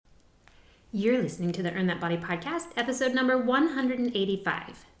You're listening to the Earn That Body podcast, episode number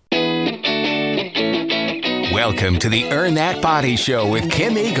 185. Welcome to the Earn That Body Show with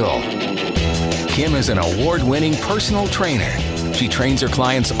Kim Eagle. Kim is an award-winning personal trainer. She trains her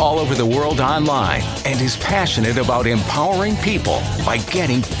clients all over the world online and is passionate about empowering people by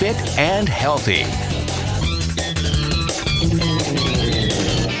getting fit and healthy.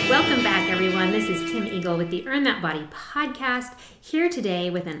 Welcome back, everyone. This is Kim Eagle with the Earn That Body podcast, here today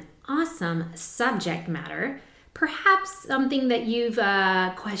with an awesome subject matter, perhaps something that you've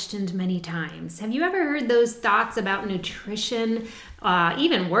questioned many times. Have you ever heard those thoughts about nutrition,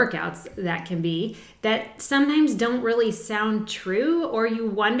 even workouts that can be, that sometimes don't really sound true, or you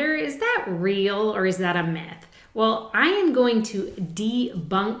wonder, is that real or is that a myth? Well, I am going to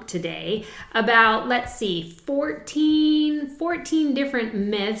debunk today about, 14 different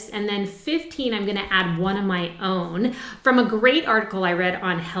myths, and then 15, I'm going to add one of my own from a great article I read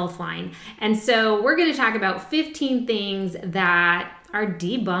on Healthline. And so we're going to talk about 15 things that are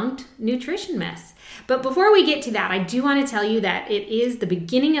debunked nutrition myths. But before we get to that, I do want to tell you that it is the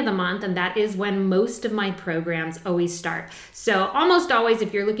beginning of the month, and that is when most of my programs always start. So almost always,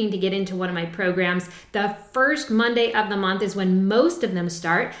 if you're looking to get into one of my programs, the first Monday of the month is when most of them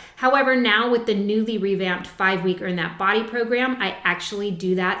start. However, now with the newly revamped 5-week Earn That Body program, I actually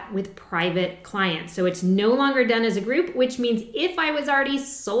do that with private clients. So it's no longer done as a group, which means if I was already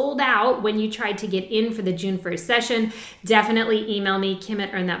sold out when you tried to get in for the June 1st session, definitely email me,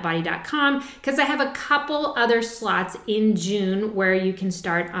 kim@earnthatbody.com, because I have a couple other slots in June where you can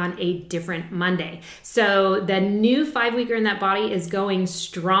start on a different Monday. So the new 5-week Earn That Body is going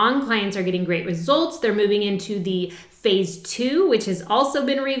strong. Clients are getting great results. They're moving into the Phase 2, which has also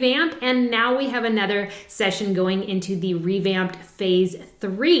been revamped, and now we have another session going into the revamped Phase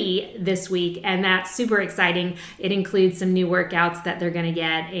 3 this week, and that's super exciting. It includes some new workouts that they're going to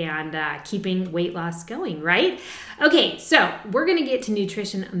get and keeping weight loss going, right? Okay, so we're going to get to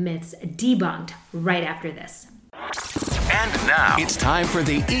nutrition myths debunked right after this. And now, it's time for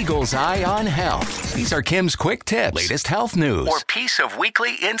the Eagle's Eye on Health. These are Kim's quick tips, latest health news, or piece of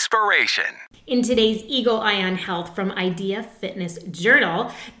weekly inspiration. In today's Eagle Eye on Health from Idea Fitness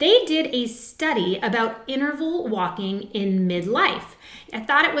Journal, they did a study about interval walking in midlife. I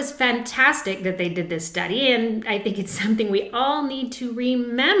thought it was fantastic that they did this study, and I think it's something we all need to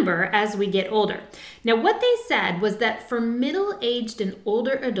remember as we get older. Now, what they said was that for middle-aged and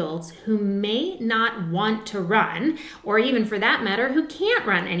older adults who may not want to run, or even for that matter, who can't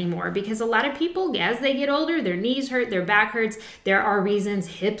run anymore, because a lot of people, as they get older, their knees hurt, their back hurts, there are reasons,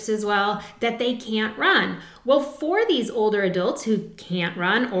 hips as well, that they can't run. Well, for these older adults who can't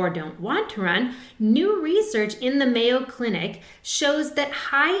run or don't want to run, new research in the Mayo Clinic shows that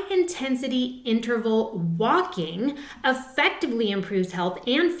high-intensity interval walking effectively improves health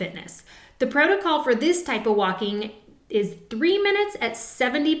and fitness. The protocol for this type of walking is 3 minutes at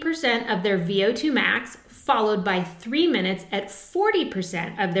 70% of their VO2 max, followed by 3 minutes at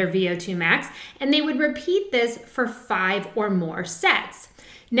 40% of their VO2 max, and they would repeat this for 5 or more sets.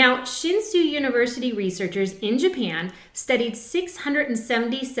 Now, Shinshu University researchers in Japan studied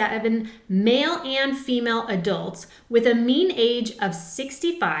 677 male and female adults with a mean age of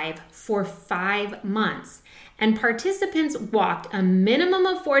 65 for 5 months. And participants walked a minimum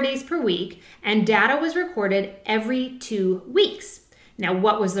of 4 days per week, and data was recorded every 2 weeks. Now,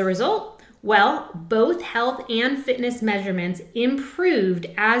 what was the result? Well, both health and fitness measurements improved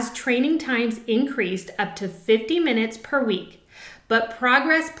as training times increased up to 50 minutes per week. But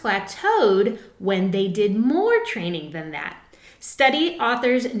progress plateaued when they did more training than that. Study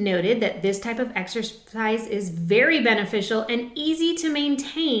authors noted that this type of exercise is very beneficial and easy to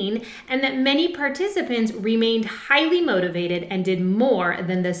maintain, and that many participants remained highly motivated and did more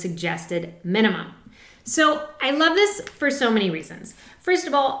than the suggested minimum. So I love this for so many reasons. First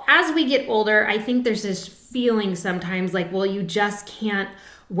of all, as we get older, I think there's this feeling sometimes like, well, you just can't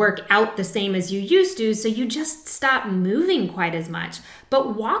work out the same as you used to, so you just stop moving quite as much.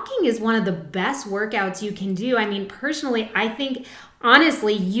 But walking is one of the best workouts you can do. I mean, personally, I think,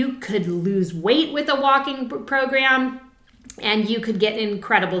 honestly, you could lose weight with a walking program, and you could get in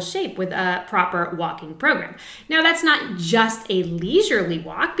incredible shape with a proper walking program. Now, that's not just a leisurely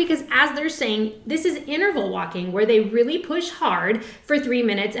walk, because as they're saying, this is interval walking where they really push hard for 3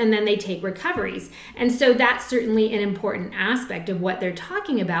 minutes and then they take recoveries. And so that's certainly an important aspect of what they're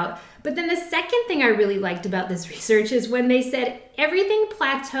talking about. But then the second thing I really liked about this research is when they said everything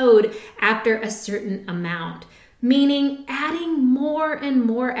plateaued after a certain amount, meaning adding more and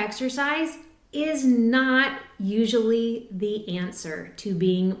more exercise is not usually the answer to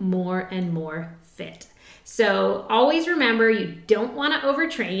being more and more fit. So always remember you don't want to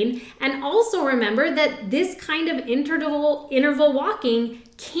overtrain, and also remember that this kind of interval walking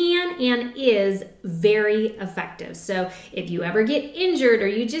can and is very effective. So if you ever get injured or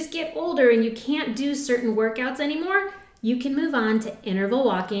you just get older and you can't do certain workouts anymore, you can move on to interval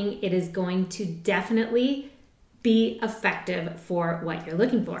walking. It is going to definitely be effective for what you're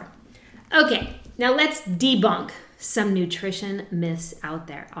looking for. Okay, now let's debunk some nutrition myths out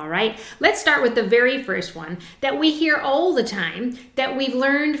there, all right? Let's start with the very first one that we hear all the time, that we've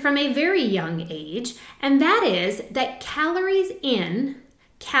learned from a very young age, and that is that calories in,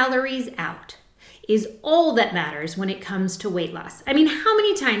 calories out is all that matters when it comes to weight loss. I mean, how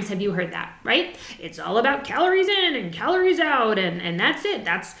many times have you heard that, right? It's all about calories in and calories out, and that's it.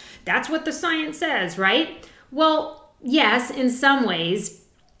 That's what the science says, right? Well, yes, in some ways,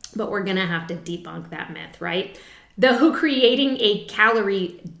 but we're gonna have to debunk that myth, right? Though creating a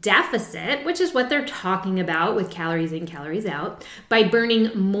calorie deficit, which is what they're talking about with calories in, calories out, by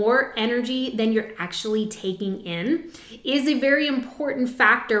burning more energy than you're actually taking in, is a very important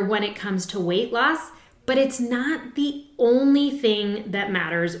factor when it comes to weight loss, but it's not the only thing that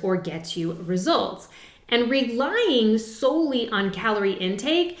matters or gets you results. And relying solely on calorie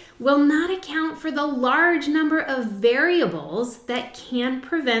intake will not account for the large number of variables that can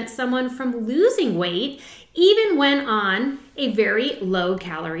prevent someone from losing weight even when on a very low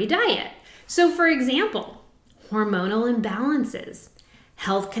calorie diet. So for example, hormonal imbalances,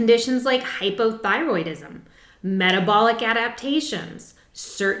 health conditions like hypothyroidism, metabolic adaptations,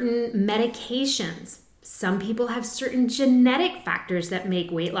 certain medications. Some people have certain genetic factors that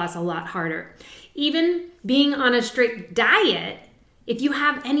make weight loss a lot harder. Even being on a strict diet, if you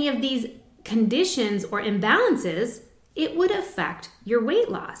have any of these conditions or imbalances, it would affect your weight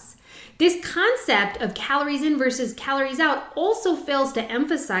loss. This concept of calories in versus calories out also fails to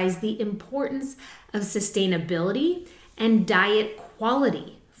emphasize the importance of sustainability and diet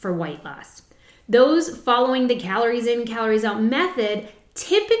quality for weight loss. Those following the calories in, calories out method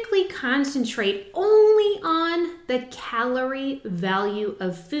typically concentrate only on the calorie value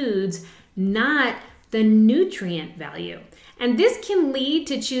of foods, not the nutrient value. And this can lead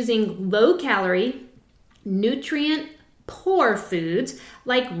to choosing low calorie, nutrient poor foods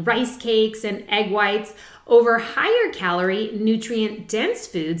like rice cakes and egg whites over higher calorie, nutrient dense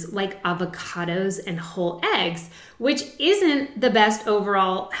foods like avocados and whole eggs, which isn't the best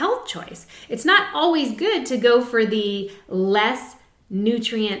overall health choice. It's not always good to go for the less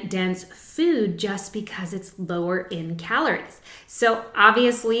nutrient dense food just because it's lower in calories. So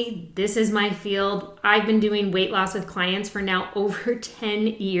obviously this is my field. I've been doing weight loss with clients for now over 10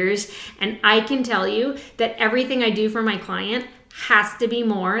 years. And I can tell you that everything I do for my client has to be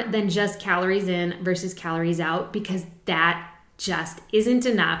more than just calories in versus calories out, because that just isn't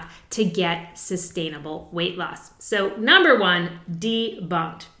enough to get sustainable weight loss. So number one,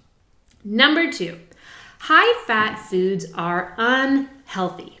 debunked. Number two, high-fat foods are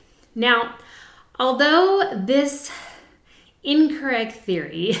unhealthy. Now, although this incorrect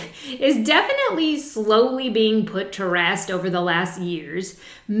theory is definitely slowly being put to rest over the last years,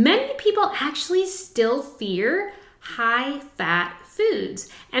 many people actually still fear high-fat foods,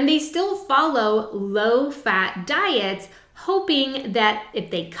 and they still follow low-fat diets, hoping that if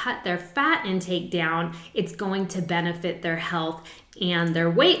they cut their fat intake down, it's going to benefit their health and their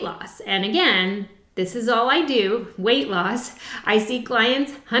weight loss. And again, this is all I do, weight loss. I see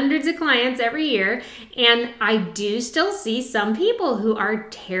clients, hundreds of clients every year, and I do still see some people who are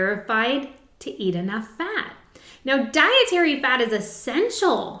terrified to eat enough fat. Now, dietary fat is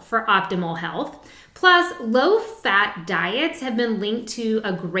essential for optimal health. Plus, low-fat diets have been linked to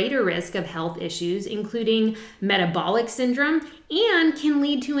a greater risk of health issues, including metabolic syndrome, and can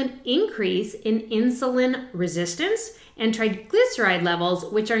lead to an increase in insulin resistance and triglyceride levels,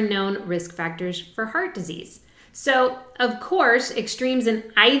 which are known risk factors for heart disease. So, of course, extremes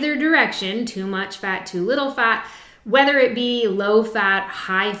in either direction, too much fat, too little fat, whether it be low fat,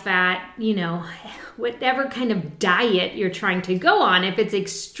 high fat, whatever kind of diet you're trying to go on, if it's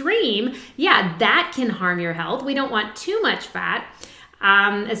extreme, that can harm your health. We don't want too much fat,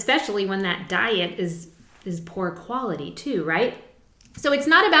 especially when that diet is poor quality too, right? So it's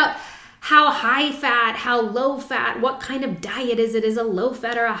not about how high fat, how low fat, what kind of diet is it? Is a low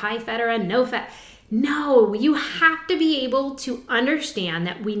fat or a high fat or a no fat? No, you have to be able to understand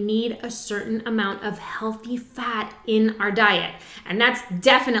that we need a certain amount of healthy fat in our diet. And that's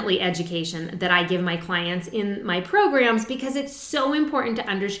definitely education that I give my clients in my programs, because it's so important to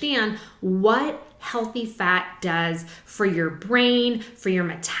understand what healthy fat does for your brain, for your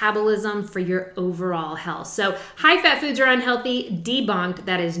metabolism, for your overall health. So high fat foods are unhealthy, debunked.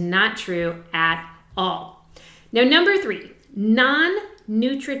 That is not true at all. Now, number 3,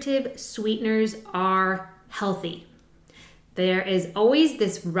 non-nutritive sweeteners are healthy. There is always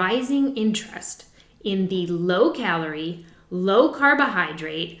this rising interest in the low-calorie,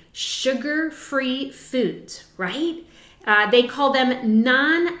 low-carbohydrate, sugar-free foods, right? They call them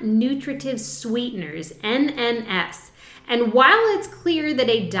non-nutritive sweeteners, NNS. And while it's clear that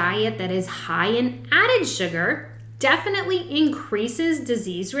a diet that is high in added sugar definitely increases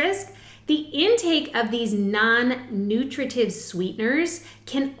disease risk, the intake of these non-nutritive sweeteners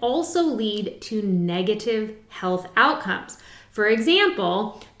can also lead to negative health outcomes. For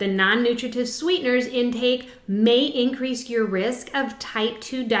example, the non-nutritive sweeteners intake may increase your risk of type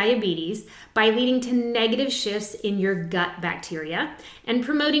 2 diabetes by leading to negative shifts in your gut bacteria and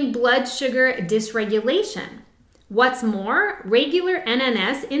promoting blood sugar dysregulation. What's more, regular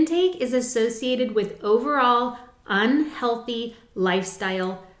NNS intake is associated with overall unhealthy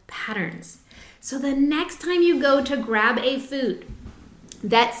lifestyle patterns. So the next time you go to grab a food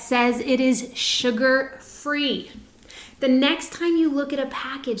that says it is sugar-free, the next time you look at a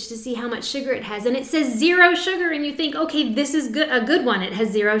package to see how much sugar it has and it says 0 sugar and you think, okay, this is a good one, it has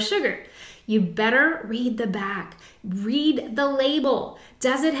 0 sugar, you better read the back. Read the label.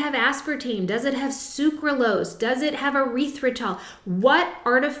 Does it have aspartame? Does it have sucralose? Does it have erythritol? What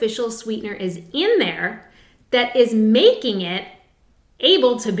artificial sweetener is in there that is making it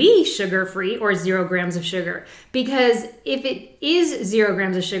able to be sugar-free or 0 grams of sugar? Because if it is 0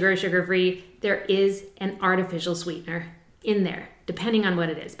 grams of sugar, sugar-free, there is an artificial sweetener in there, depending on what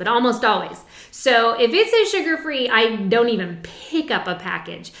it is, but almost always. So if it says sugar-free, I don't even pick up a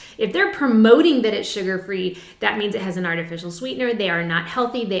package. If they're promoting that it's sugar-free, that means it has an artificial sweetener. They are not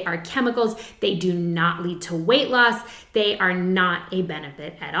healthy. They are chemicals. They do not lead to weight loss. They are not a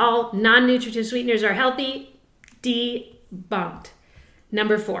benefit at all. Non-nutritive sweeteners are healthy. Debunked.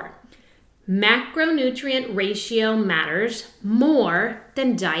 Number 4, macronutrient ratio matters more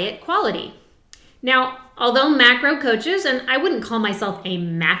than diet quality. Now, although macro coaches, and I wouldn't call myself a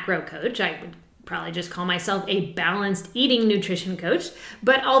macro coach, I would probably just call myself a balanced eating nutrition coach,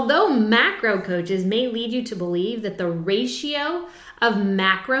 but although macro coaches may lead you to believe that the ratio of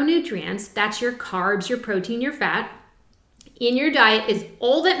macronutrients, that's your carbs, your protein, your fat, in your diet is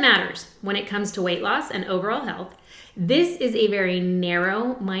all that matters when it comes to weight loss and overall health, this is a very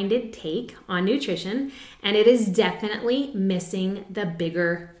narrow-minded take on nutrition, and it is definitely missing the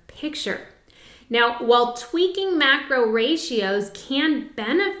bigger picture. Now, while tweaking macro ratios can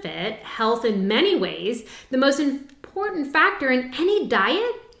benefit health in many ways, the most important factor in any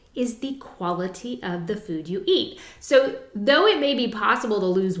diet is the quality of the food you eat. So though it may be possible to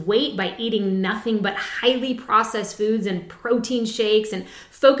lose weight by eating nothing but highly processed foods and protein shakes and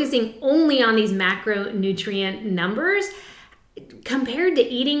focusing only on these macronutrient numbers, compared to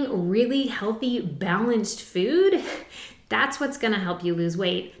eating really healthy, balanced food, that's what's going to help you lose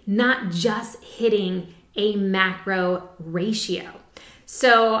weight, not just hitting a macro ratio.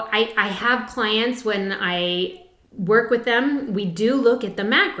 So I have clients, when I work with them, we do look at the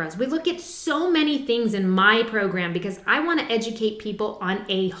macros. We look at so many things in my program because I want to educate people on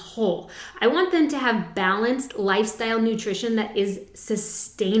a whole. I want them to have balanced lifestyle nutrition that is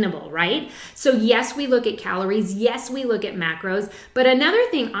sustainable, right? So yes, we look at calories. Yes, we look at macros. But another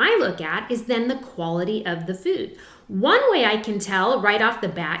thing I look at is then the quality of the food. One way I can tell right off the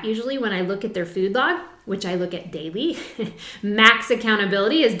bat, usually when I look at their food log, which I look at daily, max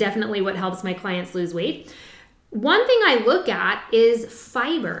accountability is definitely what helps my clients lose weight. One thing I look at is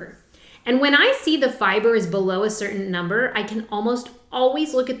fiber. And when I see the fiber is below a certain number, I can almost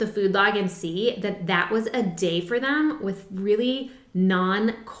always look at the food log and see that that was a day for them with really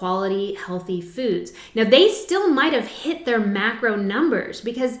non-quality healthy foods. Now, they still might have hit their macro numbers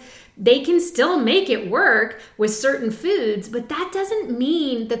because they can still make it work with certain foods, but that doesn't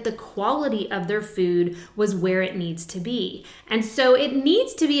mean that the quality of their food was where it needs to be. And so it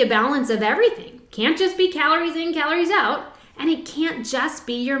needs to be a balance of everything. Can't just be calories in, calories out, and it can't just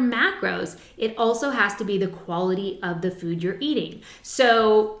be your macros. It also has to be the quality of the food you're eating.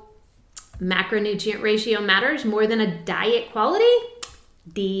 So macronutrient ratio matters more than a diet quality?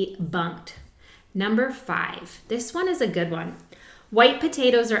 Debunked. Number 5. This one is a good one. White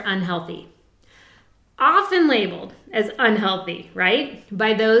potatoes are unhealthy. Often labeled as unhealthy, right?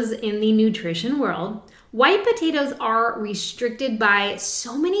 By those in the nutrition world. White potatoes are restricted by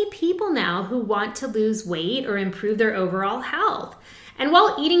so many people now who want to lose weight or improve their overall health. And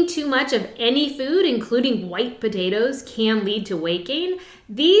while eating too much of any food, including white potatoes, can lead to weight gain,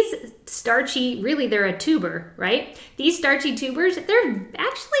 these starchy, really they're a tuber, right? These starchy tubers, they're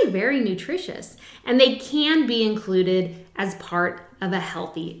actually very nutritious and they can be included as part of a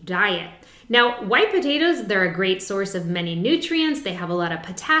healthy diet. Now, white potatoes, they're a great source of many nutrients. They have a lot of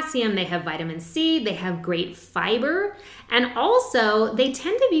potassium, they have vitamin C, they have great fiber, and also they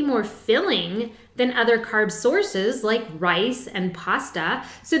tend to be more filling than other carb sources like rice and pasta.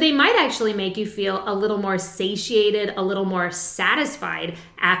 So they might actually make you feel a little more satiated, a little more satisfied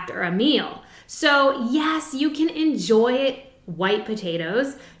after a meal. So yes, you can enjoy white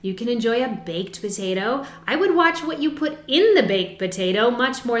potatoes. You can enjoy a baked potato. I would watch what you put in the baked potato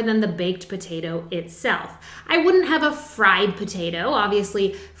much more than the baked potato itself. I wouldn't have a fried potato.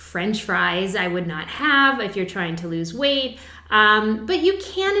 Obviously, French fries I would not have if you're trying to lose weight. But you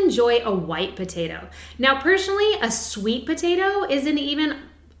can enjoy a white potato. Now, personally, a sweet potato is an even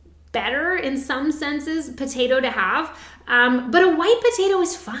better, in some senses, potato to have. But a white potato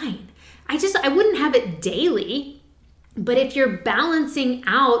is fine. I wouldn't have it daily. But if you're balancing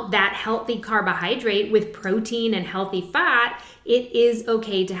out that healthy carbohydrate with protein and healthy fat, it is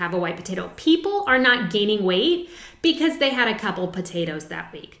okay to have a white potato. People are not gaining weight because they had a couple potatoes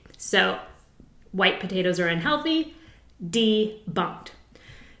that week. So white potatoes are unhealthy. Debunked.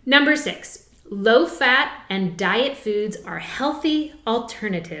 Number 6, low-fat and diet foods are healthy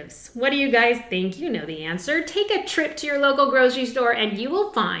alternatives. What do you guys think? You know the answer. Take a trip to your local grocery store and you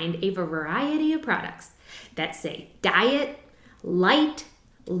will find a variety of products that say diet, light,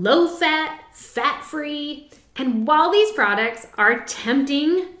 low-fat, fat-free. And while these products are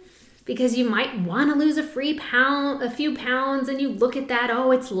tempting because you might want to lose a few pounds and you look at that,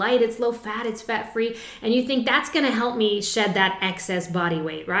 oh, it's light, it's low fat, it's fat-free, and you think that's going to help me shed that excess body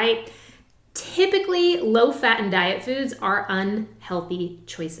weight, right? Typically, low-fat and diet foods are unhealthy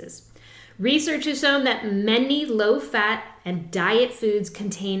choices. Research has shown that many low-fat and diet foods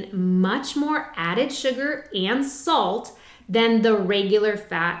contain much more added sugar and salt than the regular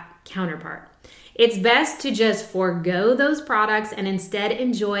fat counterpart. It's best to just forego those products and instead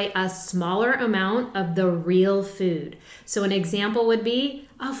enjoy a smaller amount of the real food. So an example would be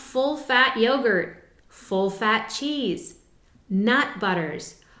a full-fat yogurt, full-fat cheese, nut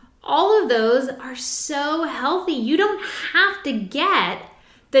butters. All of those are so healthy. You don't have to get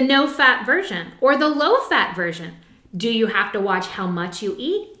the no-fat version or the low-fat version. Do you have to watch how much you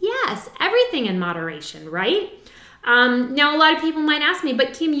eat? Yes, everything in moderation, right? Now, a lot of people might ask me,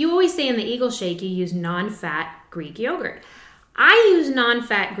 but Kim, you always say in the Eagle Shake you use non-fat Greek yogurt. I use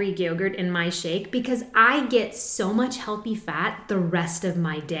non-fat Greek yogurt in my shake because I get so much healthy fat the rest of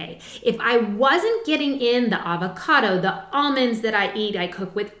my day. If I wasn't getting in the avocado, the almonds that I eat, I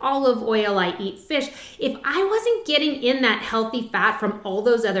cook with olive oil, I eat fish. If I wasn't getting in that healthy fat from all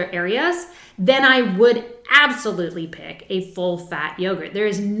those other areas, then I would absolutely pick a full-fat yogurt. There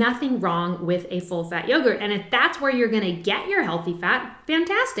is nothing wrong with a full-fat yogurt. And if that's where you're going to get your healthy fat,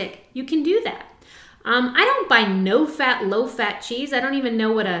 fantastic. You can do that. I don't buy no-fat, low-fat cheese. I don't even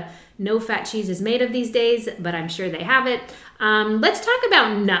know what a no-fat cheese is made of these days, but I'm sure they have it. Let's talk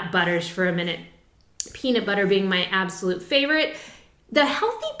about nut butters for a minute. Peanut butter being my absolute favorite. The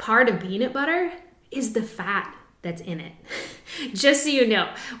healthy part of peanut butter is the fat that's in it. Just so you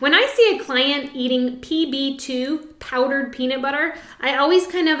know, when I see a client eating PB2 powdered peanut butter, I always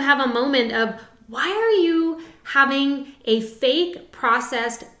kind of have a moment of, why are you having a fake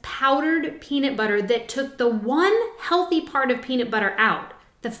processed powdered peanut butter that took the one healthy part of peanut butter out,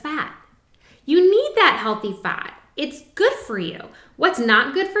 the fat? You need that healthy fat. It's good for you. What's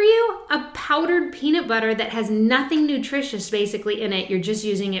not good for you? A powdered peanut butter that has nothing nutritious basically in it. You're just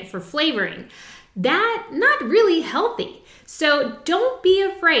using it for flavoring. That, not really healthy. So don't be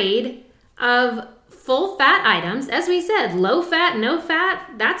afraid of full fat items. As we said, low fat, no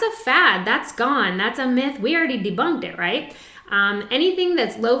fat, that's a fad. That's gone. That's a myth. We already debunked it, right? Anything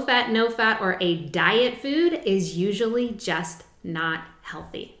that's low fat, no fat, or a diet food is usually just not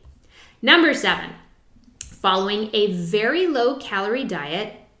healthy. Number 7, following a very low calorie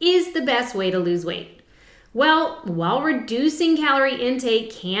diet is the best way to lose weight. Well, while reducing calorie intake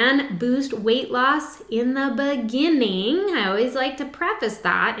can boost weight loss in the beginning, I always like to preface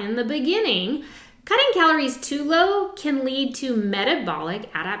that in the beginning, cutting calories too low can lead to metabolic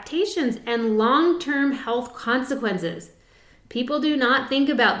adaptations and long-term health consequences. People do not think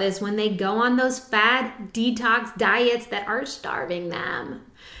about this when they go on those fad detox diets that are starving them.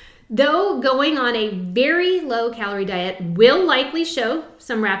 Though going on a very low calorie diet will likely show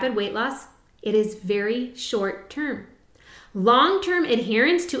some rapid weight loss, it is very short term. Long-term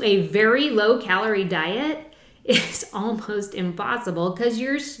adherence to a very low calorie diet is almost impossible because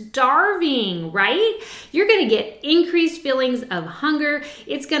you're starving, right? You're going to get increased feelings of hunger.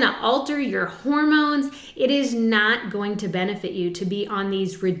 It's going to alter your hormones. It is not going to benefit you to be on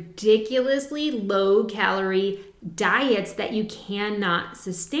these ridiculously low calorie diets that you cannot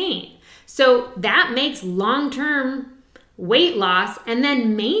sustain. So that makes long-term weight loss and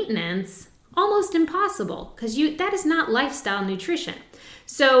then maintenance almost impossible because that is not lifestyle nutrition.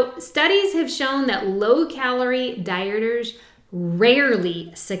 So studies have shown that low-calorie dieters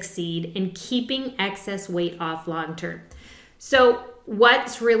rarely succeed in keeping excess weight off long-term. So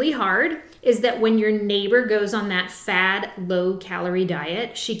what's really hard is that when your neighbor goes on that fad low-calorie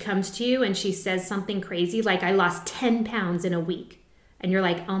diet, she comes to you and she says something crazy like, I lost 10 pounds in a week. And you're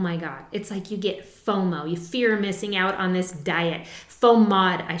like, oh my God. It's like you get FOMO. You fear missing out on this diet.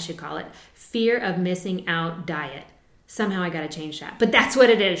 FOMOD, I should call it. Fear of missing out diet. Somehow I got to change that. But that's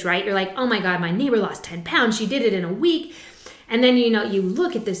what it is, right? You're like, oh my God, my neighbor lost 10 pounds. She did it in a week. And then, you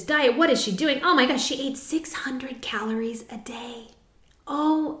look at this diet. What is she doing? Oh my gosh, she ate 600 calories a day.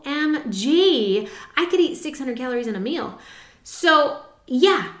 OMG. I could eat 600 calories in a meal. So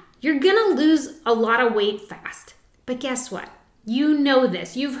yeah, you're going to lose a lot of weight fast. But guess what? You know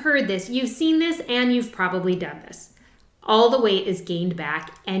this, you've heard this, you've seen this, and you've probably done this. All the weight is gained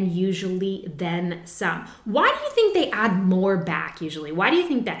back and usually then some. Why do you think they add more back usually? Why do you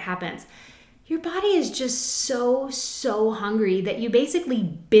think that happens? Your body is just so hungry that you basically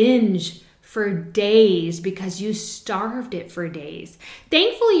binge for days because you starved it for days.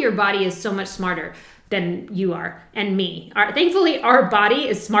 Thankfully, your body is so much smarter than you are and me. Thankfully, our body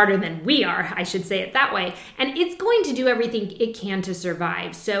is smarter than we are, I should say it that way. And it's going to do everything it can to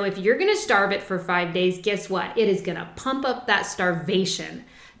survive. So if you're going to starve it for 5 days, guess what? It is going to pump up that starvation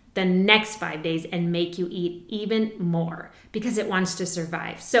the next 5 days and make you eat even more because it wants to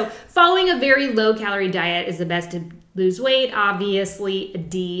survive. So following a very low calorie diet is the best to lose weight, obviously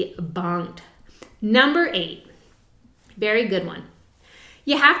debunked. Number 8, very good one.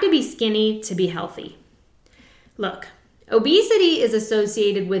 You have to be skinny to be healthy. Look, obesity is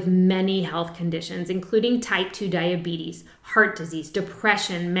associated with many health conditions, including type 2 diabetes, heart disease,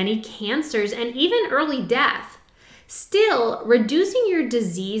 depression, many cancers, and even early death. Still, reducing your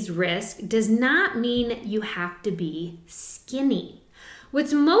disease risk does not mean you have to be skinny.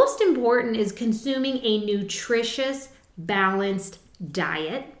 What's most important is consuming a nutritious, balanced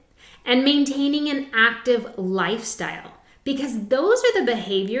diet and maintaining an active lifestyle, because those are the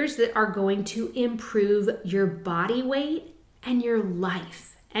behaviors that are going to improve your body weight and your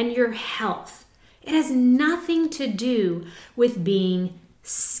life and your health. It has nothing to do with being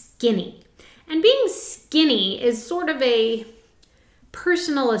skinny. And being skinny is sort of a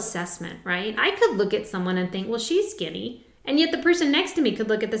personal assessment, right? I could look at someone and think, well, she's skinny. And yet the person next to me could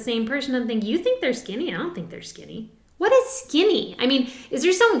look at the same person and think, you think they're skinny? I don't think they're skinny. What is skinny? I mean, is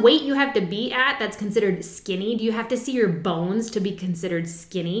there some weight you have to be at that's considered skinny? Do you have to see your bones to be considered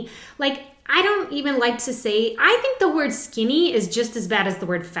skinny? Like, I don't even like to say, I think the word skinny is just as bad as the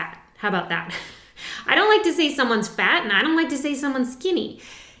word fat. How about that? I don't like to say someone's fat, and I don't like to say someone's skinny.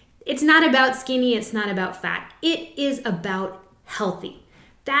 It's not about skinny, it's not about fat. It is about healthy.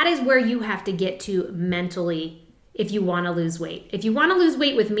 That is where you have to get to mentally if you want to lose weight. If you want to lose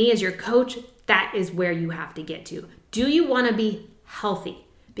weight with me as your coach, that is where you have to get to. Do you want to be healthy?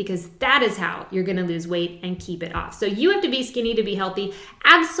 Because that is how you're going to lose weight and keep it off. So you have to be skinny to be healthy?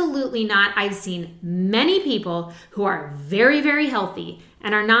 Absolutely not. I've seen many people who are very, very healthy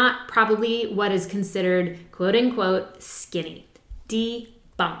and are not probably what is considered quote unquote skinny.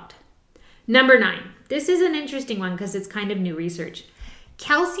 Debunked. Number 9. This is an interesting one because it's kind of new research.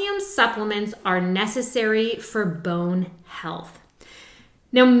 Calcium supplements are necessary for bone health.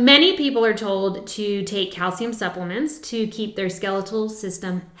 Now, many people are told to take calcium supplements to keep their skeletal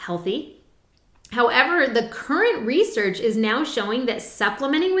system healthy. However, the current research is now showing that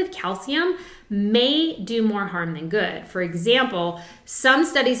supplementing with calcium may do more harm than good. For example, some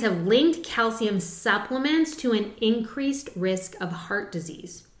studies have linked calcium supplements to an increased risk of heart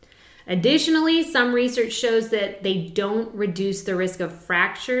disease. Additionally, some research shows that they don't reduce the risk of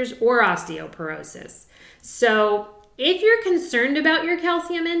fractures or osteoporosis. So, if you're concerned about your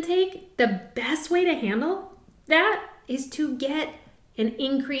calcium intake, the best way to handle that is to get an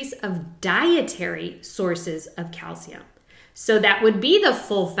increase of dietary sources of calcium. So that would be the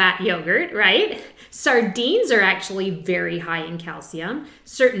full-fat yogurt, right? Sardines are actually very high in calcium.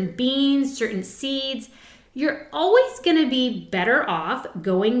 Certain beans, certain seeds. You're always going to be better off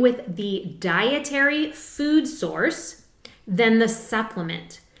going with the dietary food source than the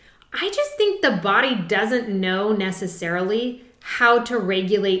supplement. I just think the body doesn't know necessarily how to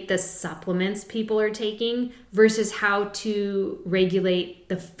regulate the supplements people are taking versus how to regulate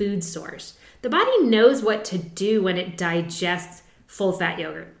the food source. The body knows what to do when it digests full-fat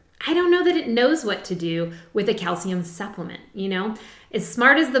yogurt. I don't know that it knows what to do with a calcium supplement, As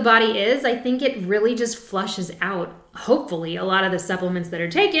smart as the body is, I think it really just flushes out, hopefully, a lot of the supplements that are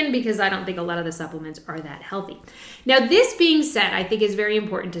taken, because I don't think a lot of the supplements are that healthy. Now, this being said, I think it's very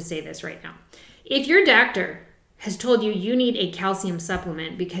important to say this right now. If your doctor has told you you need a calcium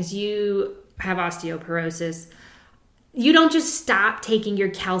supplement because you have osteoporosis, you don't just stop taking your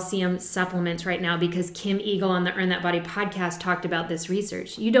calcium supplements right now because Kim Eagle on the Earn That Body podcast talked about this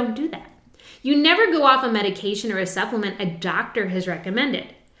research. You don't do that. You never go off a medication or a supplement a doctor has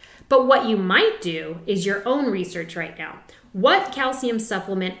recommended. But what you might do is your own research right now. What calcium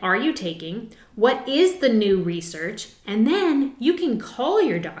supplement are you taking? What is the new research? And then you can call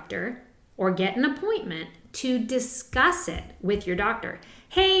your doctor or get an appointment to discuss it with your doctor.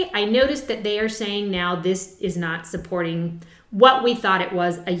 Hey, I noticed that they are saying now this is not supporting what we thought it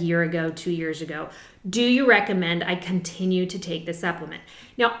was a year ago, 2 years ago. Do you recommend I continue to take the supplement?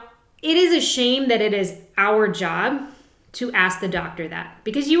 Now, it is a shame that it is our job to ask the doctor that,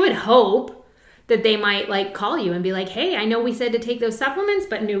 because you would hope that they might call you and be like, hey, I know we said to take those supplements,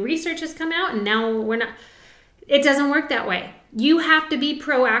 but new research has come out and now we're not. It doesn't work that way. You have to be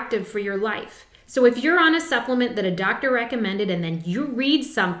proactive for your life. So if you're on a supplement that a doctor recommended and then you read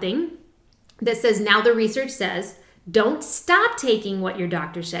something that says now the research says, don't stop taking what your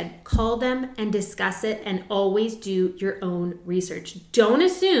doctor said. Call them and discuss it, and always do your own research. Don't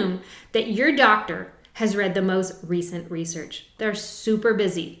assume that your doctor has read the most recent research. They're super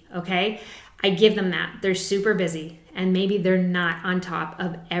busy, okay? I give them that. They're super busy, and maybe they're not on top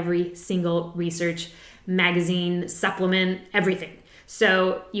of every single research, magazine, supplement, everything.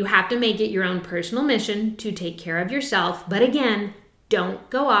 So you have to make it your own personal mission to take care of yourself. But again, don't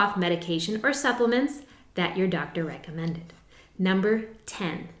go off medication or supplements that your doctor recommended. Number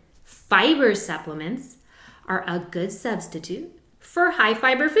 10, fiber supplements are a good substitute for high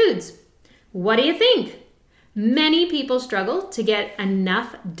fiber foods. What do you think? Many people struggle to get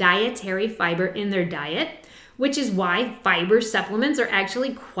enough dietary fiber in their diet, which is why fiber supplements are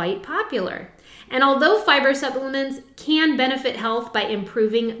actually quite popular. And although fiber supplements can benefit health by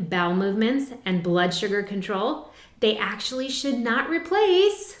improving bowel movements and blood sugar control, they actually should not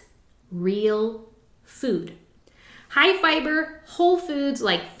replace real food. High fiber, whole foods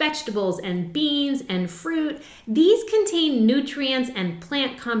like vegetables and beans and fruit, these contain nutrients and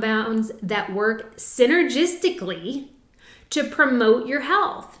plant compounds that work synergistically to promote your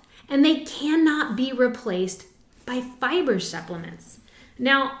health, and they cannot be replaced by fiber supplements.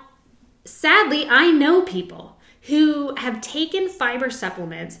 Now, sadly, I know people who have taken fiber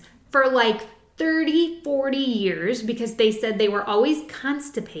supplements for 30, 40 years because they said they were always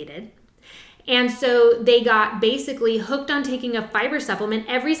constipated. And so they got basically hooked on taking a fiber supplement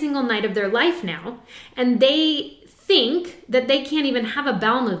every single night of their life now. And they think that they can't even have a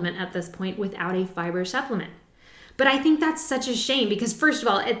bowel movement at this point without a fiber supplement. But I think that's such a shame because, first of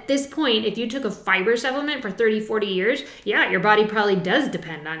all, at this point, if you took a fiber supplement for 30, 40 years, yeah, your body probably does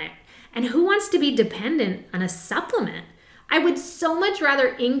depend on it. And who wants to be dependent on a supplement? I would so much rather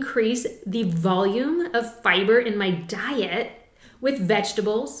increase the volume of fiber in my diet with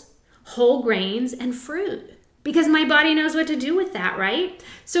vegetables, whole grains, and fruit, because my body knows what to do with that, right?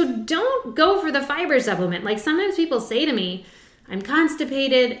 So don't go for the fiber supplement. Sometimes people say to me, I'm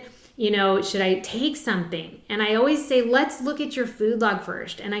constipated, should I take something? And I always say, let's look at your food log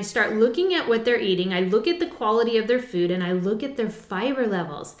first. And I start looking at what they're eating. I look at the quality of their food and I look at their fiber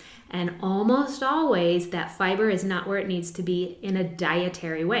levels. And almost always that fiber is not where it needs to be in a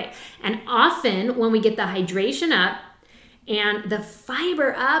dietary way. And often when we get the hydration up and the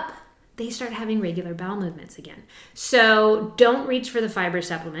fiber up, they start having regular bowel movements again. So don't reach for the fiber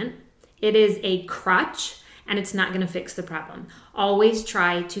supplement. It is a crutch and it's not going to fix the problem. Always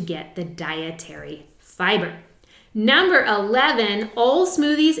try to get the dietary fiber. Number 11, all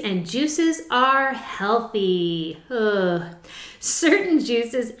smoothies and juices are healthy. Certain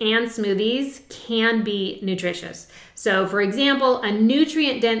juices and smoothies can be nutritious. So for example, a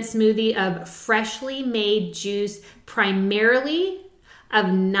nutrient-dense smoothie of freshly made juice, primarily of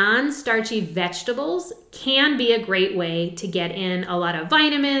non-starchy vegetables, can be a great way to get in a lot of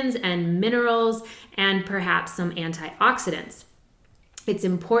vitamins and minerals and perhaps some antioxidants. It's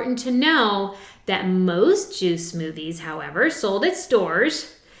important to know that most juice smoothies, however, sold at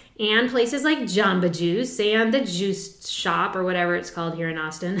stores and places like Jamba Juice and the Juice Shop or whatever it's called here in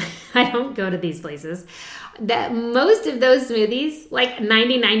Austin. I don't go to these places. That most of those smoothies,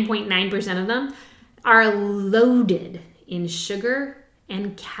 99.9% of them, are loaded in sugar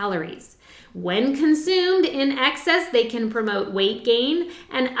and calories. When consumed in excess, they can promote weight gain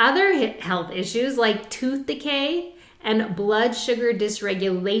and other health issues like tooth decay and blood sugar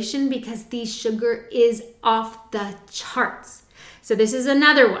dysregulation because the sugar is off the charts. So this is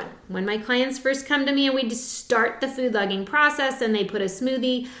another one. When my clients first come to me and we just start the food logging process and they put a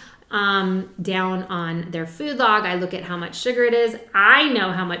smoothie down on their food log, I look at how much sugar it is. I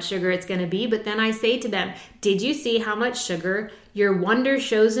know how much sugar it's going to be, but then I say to them, did you see how much sugar your Wonder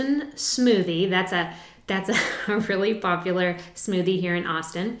Chosen smoothie, that's a really popular smoothie here in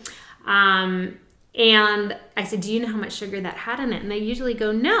Austin. And I said, do you know how much sugar that had in it? And they usually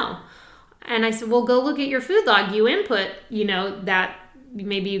go, no. And I said, well, go look at your food log. You input, that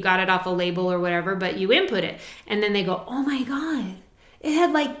maybe you got it off a label or whatever, but you input it. And then they go, oh my God, it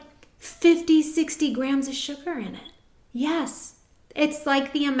had like 50, 60 grams of sugar in it. Yes, it's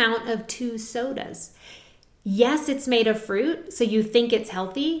like the amount of 2 sodas. Yes, it's made of fruit, so you think it's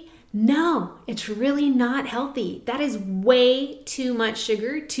healthy. No, it's really not healthy. That is way too much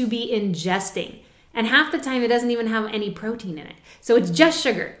sugar to be ingesting. And half the time it doesn't even have any protein in it. So it's just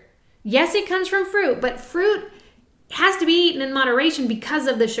sugar. Yes, it comes from fruit, but fruit has to be eaten in moderation because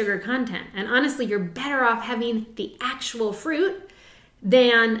of the sugar content. And honestly, you're better off having the actual fruit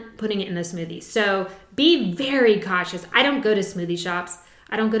than putting it in a smoothie. So be very cautious. I don't go to smoothie shops.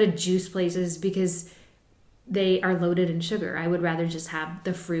 I don't go to juice places because they are loaded in sugar. I would rather just have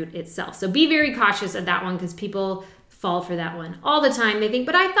the fruit itself. So be very cautious of that one because people fall for that one all the time. They think,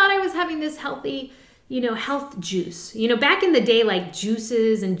 but I thought I was having this healthy, health juice. Back in the day, like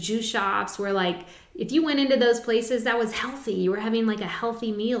juices and juice shops were like, if you went into those places, that was healthy. You were having like a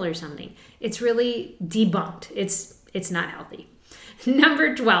healthy meal or something. It's really debunked. It's not healthy.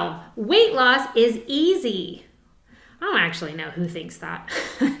 Number 12, weight loss is easy. I don't actually know who thinks that.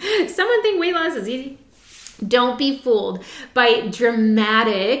 Someone think weight loss is easy? Don't be fooled by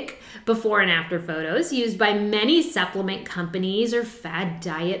dramatic before and after photos used by many supplement companies or fad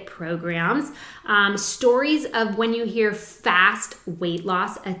diet programs. Stories of when you hear fast weight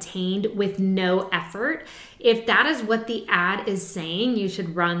loss attained with no effort. If that is what the ad is saying, you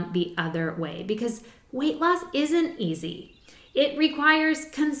should run the other way because weight loss isn't easy. It requires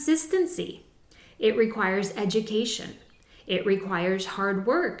consistency. It requires education. It requires hard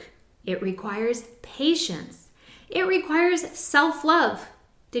work. It requires patience. It requires self-love.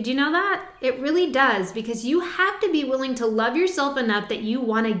 Did you know that? It really does because you have to be willing to love yourself enough that you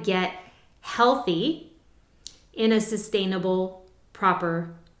want to get healthy in a sustainable,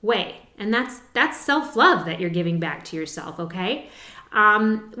 proper way. And that's self-love that you're giving back to yourself, okay?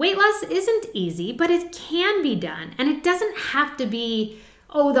 Weight loss isn't easy, but it can be done. And it doesn't have to be,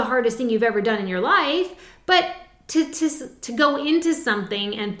 the hardest thing you've ever done in your life. But to go into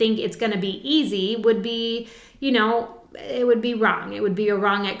something and think it's going to be easy would be, it would be wrong. It would be a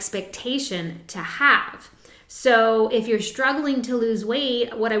wrong expectation to have. So if you're struggling to lose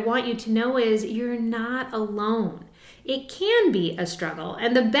weight, what I want you to know is you're not alone. It can be a struggle.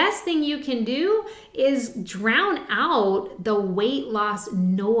 And the best thing you can do is drown out the weight loss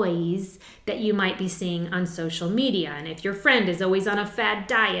noise that you might be seeing on social media. And if your friend is always on a fad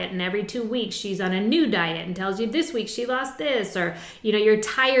diet and every 2 weeks she's on a new diet and tells you this week she lost this, or you're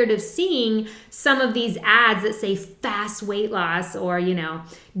tired of seeing some of these ads that say fast weight loss or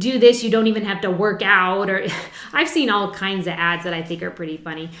do this, you don't even have to work out, or I've seen all kinds of ads that I think are pretty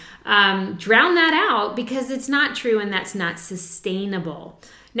funny. Drown that out because it's not true and that's not sustainable.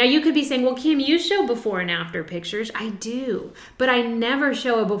 Now you could be saying, well, Kim, you show before and after pictures. I do, but I never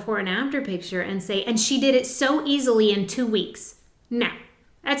show a before and after picture and say, and she did it so easily in 2 weeks. No,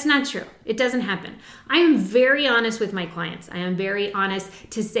 that's not true. It doesn't happen. I am very honest with my clients. I am very honest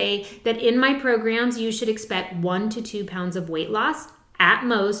to say that in my programs, you should expect 1 to 2 pounds of weight loss at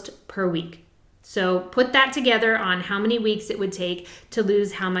most per week. So put that together on how many weeks it would take to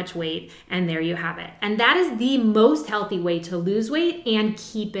lose how much weight, and there you have it. And that is the most healthy way to lose weight and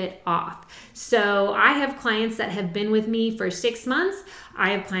keep it off. So I have clients that have been with me for 6 months.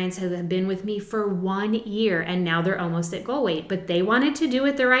 I have clients that have been with me for 1 year, and now they're almost at goal weight, but they wanted to do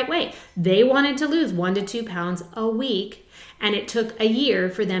it the right way. They wanted to lose 1 to 2 pounds a week, and it took a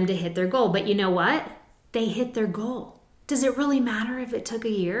year for them to hit their goal. But you know what? They hit their goal. Does it really matter if it took a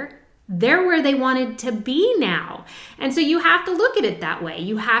year? They're where they wanted to be now. And so you have to look at it that way.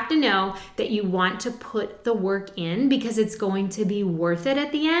 You have to know that you want to put the work in because it's going to be worth it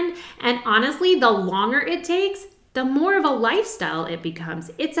at the end. And honestly, the longer it takes, the more of a lifestyle it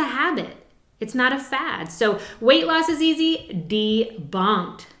becomes. It's a habit. It's not a fad. So weight loss is easy,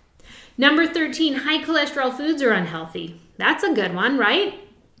 debunked. Number 13, high cholesterol foods are unhealthy. That's a good one, right?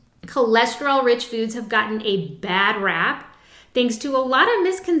 Cholesterol-rich foods have gotten a bad rap thanks to a lot of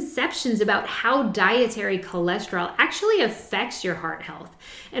misconceptions about how dietary cholesterol actually affects your heart health.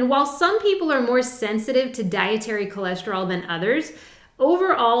 And while some people are more sensitive to dietary cholesterol than others,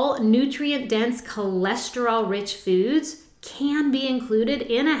 overall, nutrient-dense, cholesterol-rich foods can be included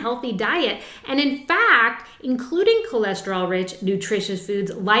in a healthy diet. And in fact, including cholesterol-rich, nutritious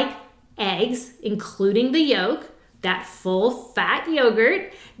foods like eggs, including the yolk, that full fat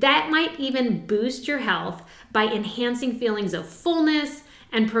yogurt, that might even boost your health by enhancing feelings of fullness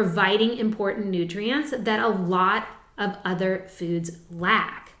and providing important nutrients that a lot of other foods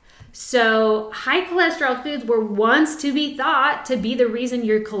lack. So high cholesterol foods were once to be thought to be the reason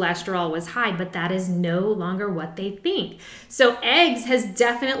your cholesterol was high, but that is no longer what they think. So eggs has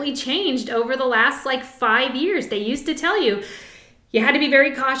definitely changed over the last 5 years. They used to tell you had to be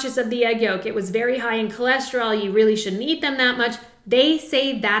very cautious of the egg yolk. It was very high in cholesterol. You really shouldn't eat them that much. They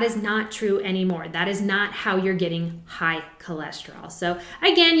say that is not true anymore. That is not how you're getting high cholesterol. So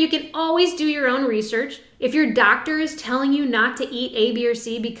again, you can always do your own research. If your doctor is telling you not to eat A, B, or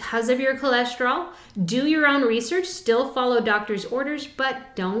C because of your cholesterol, do your own research. Still follow doctor's orders,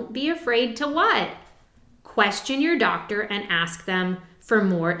 but don't be afraid to what? Question your doctor and ask them for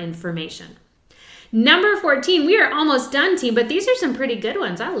more information. Number 14, we are almost done, team, but these are some pretty good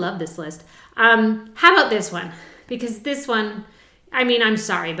ones. I love this list. How about this one? Because this one, I'm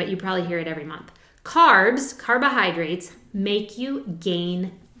sorry, but you probably hear it every month. Carbs, carbohydrates, make you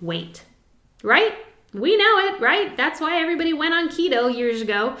gain weight, right? We know it, right? That's why everybody went on keto years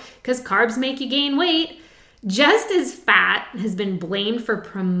ago, because carbs make you gain weight. Just as fat has been blamed for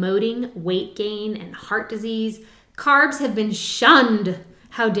promoting weight gain and heart disease, carbs have been shunned.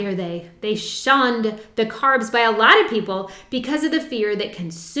 How dare they? They shunned the carbs by a lot of people because of the fear that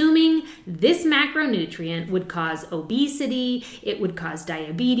consuming this macronutrient would cause obesity, it would cause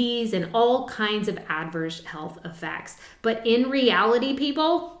diabetes, and all kinds of adverse health effects. But in reality,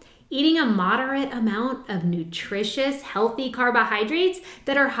 people, eating a moderate amount of nutritious, healthy carbohydrates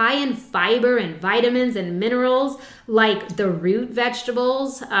that are high in fiber and vitamins and minerals, like the root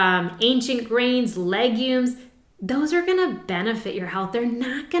vegetables, ancient grains, legumes, those are going to benefit your health. They're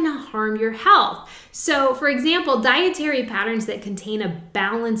not going to harm your health. So, for example, dietary patterns that contain a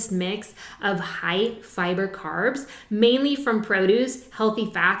balanced mix of high fiber carbs, mainly from produce, healthy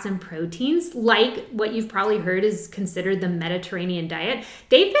fats, and proteins, like what you've probably heard is considered the Mediterranean diet,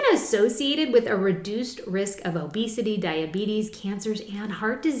 they've been associated with a reduced risk of obesity, diabetes, cancers, and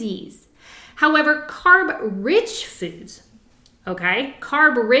heart disease. However, carb-rich foods,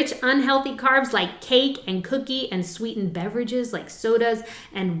 carb-rich, unhealthy carbs like cake and cookie and sweetened beverages like sodas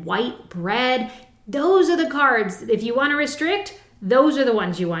and white bread, those are the carbs. If you want to restrict, those are the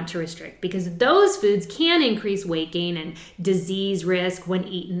ones you want to restrict because those foods can increase weight gain and disease risk when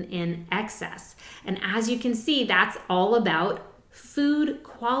eaten in excess. And as you can see, that's all about food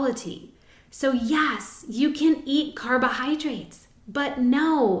quality. So yes, you can eat carbohydrates. But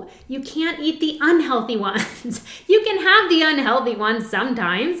no, you can't eat the unhealthy ones. You can have the unhealthy ones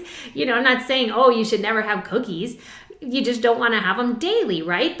sometimes. I'm not saying, you should never have cookies. You just don't want to have them daily,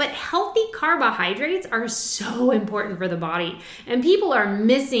 right? But healthy carbohydrates are so important for the body. And people are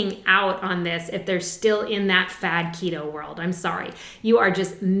missing out on this if they're still in that fad keto world. I'm sorry. You are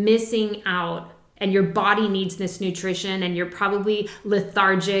just missing out. And your body needs this nutrition, and you're probably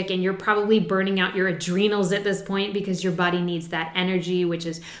lethargic, and you're probably burning out your adrenals at this point because your body needs that energy, which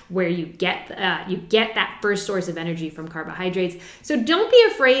is where you get that first source of energy from carbohydrates. So don't be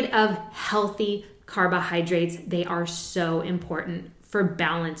afraid of healthy carbohydrates. They are so important for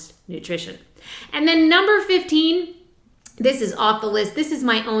balanced nutrition. And then number 15, this is off the list. This is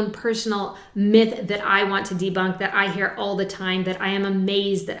my own personal myth that I want to debunk, that I hear all the time, that I am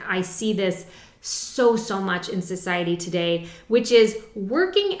amazed that I see this so much in society today, which is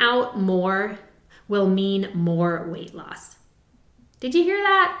working out more will mean more weight loss. Did you hear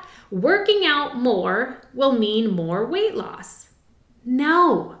that? Working out more will mean more weight loss.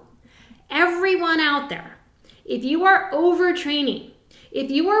 No. Everyone out there, if you are overtraining, if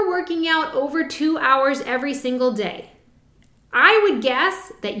you are working out over 2 hours every single day, I would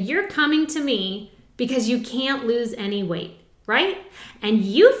guess that you're coming to me because you can't lose any weight, right? And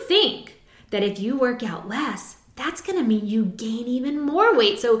you think that if you work out less, that's going to mean you gain even more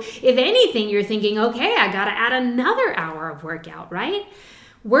weight. So if anything, you're thinking, okay, I got to add another hour of workout, right?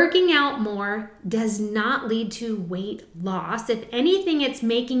 Working out more does not lead to weight loss. If anything, it's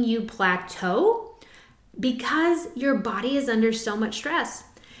making you plateau because your body is under so much stress.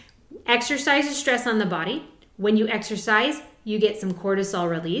 Exercise is stress on the body. When you exercise, you get some cortisol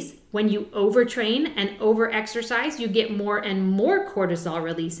release. When you overtrain and overexercise, you get more and more cortisol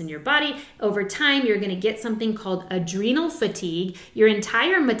release in your body. Over time, you're going to get something called adrenal fatigue. Your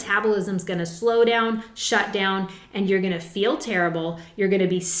entire metabolism is going to slow down, shut down, and you're going to feel terrible. You're going to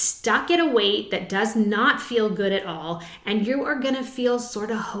be stuck at a weight that does not feel good at all, and you are going to feel sort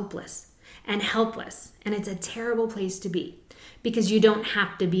of hopeless and helpless. And it's a terrible place to be because you don't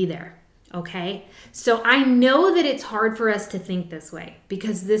have to be there. Okay, so I know that it's hard for us to think this way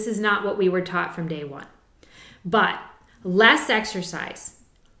because this is not what we were taught from day one. But less exercise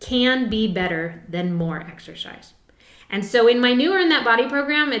can be better than more exercise. And so in my new Earn That Body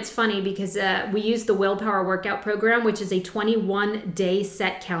program, it's funny because we use the Willpower Workout Program, which is a 21-day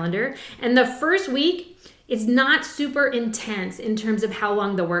set calendar. And the first week is not super intense in terms of how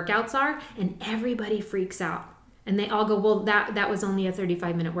long the workouts are, and everybody freaks out. And they all go, well, that was only a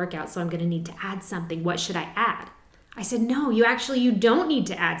 35-minute workout, so I'm going to need to add something. What should I add? I said, no, you don't need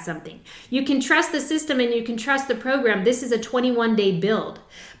to add something. You can trust the system and you can trust the program. This is a 21-day build.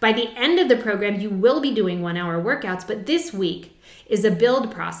 By the end of the program, you will be doing 1-hour workouts, but this week is a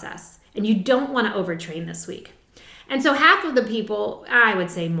build process, and you don't want to overtrain this week. And so half of the people, I would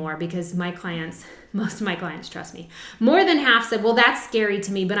say more because most of my clients trust me. More than half said, well, that's scary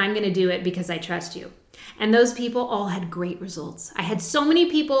to me, but I'm going to do it because I trust you. And those people all had great results. I had so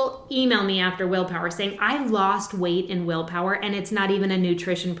many people email me after Willpower saying, I lost weight in Willpower and it's not even a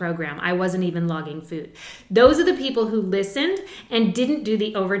nutrition program. I wasn't even logging food. Those are the people who listened and didn't do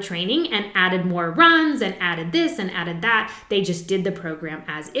the overtraining and added more runs and added this and added that. They just did the program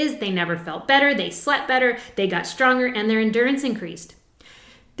as is. They never felt better. They slept better. They got stronger and their endurance increased.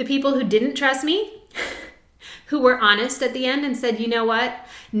 The people who didn't trust me, who were honest at the end and said, you know what?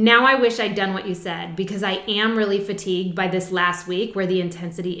 Now I wish I'd done what you said because I am really fatigued by this last week where the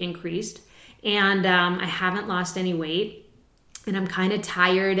intensity increased and I haven't lost any weight and I'm kind of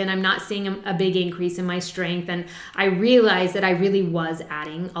tired and I'm not seeing a big increase in my strength, and I realized that I really was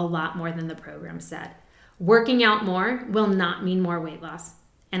adding a lot more than the program said. Working out more will not mean more weight loss.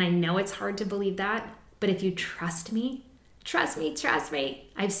 And I know it's hard to believe that, but if you trust me, trust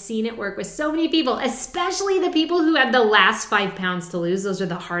me. I've seen it work with so many people, especially the people who have the last 5 pounds to lose. Those are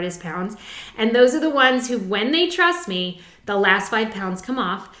the hardest pounds. And those are the ones who, when they trust me, the last 5 pounds come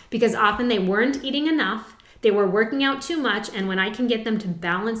off because often they weren't eating enough. They were working out too much. And when I can get them to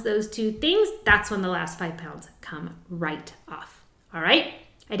balance those two things, that's when the last 5 pounds come right off. All right.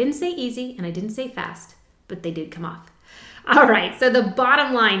 I didn't say easy and I didn't say fast, but they did come off. All right. So the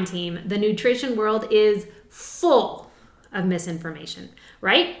bottom line, team, the nutrition world is full of misinformation,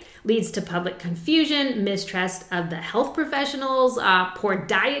 right? Leads to public confusion, mistrust of the health professionals, poor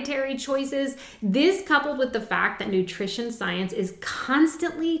dietary choices. This coupled with the fact that nutrition science is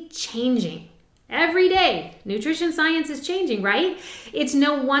constantly changing. Every day, nutrition science is changing, right? It's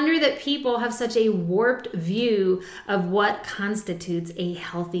no wonder that people have such a warped view of what constitutes a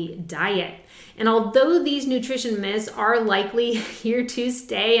healthy diet. And although these nutrition myths are likely here to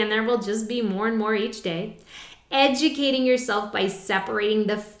stay, and there will just be more and more each day, educating yourself by separating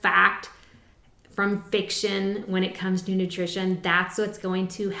the fact from fiction when it comes to nutrition, that's what's going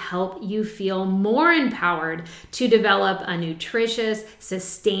to help you feel more empowered to develop a nutritious,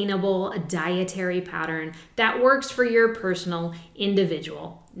 sustainable dietary pattern that works for your personal,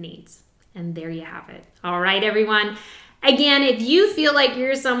 individual needs. And there you have it. All right, everyone. Again, if you feel like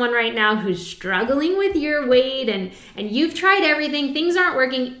you're someone right now who's struggling with your weight and you've tried everything, things aren't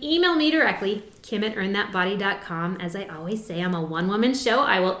working, email me directly, Kim@earnthatbody.com. As I always say, I'm a one-woman show.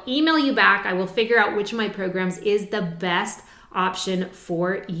 I will email you back. I will figure out which of my programs is the best option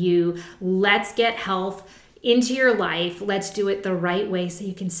for you. Let's get health into your life. Let's do it the right way so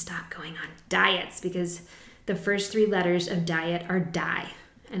you can stop going on diets, because the first 3 letters of diet are die.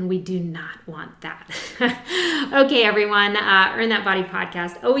 And we do not want that. Okay, everyone. Earn That Body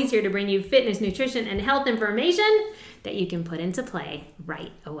podcast. Always here to bring you fitness, nutrition, and health information that you can put into play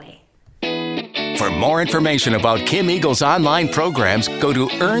right away. For more information about Kim Eagle's online programs, go to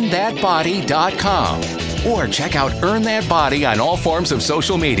earnthatbody.com or check out Earn That Body on all forms of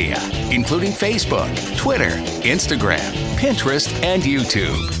social media, including Facebook, Twitter, Instagram, Pinterest, and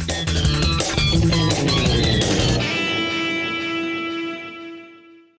YouTube.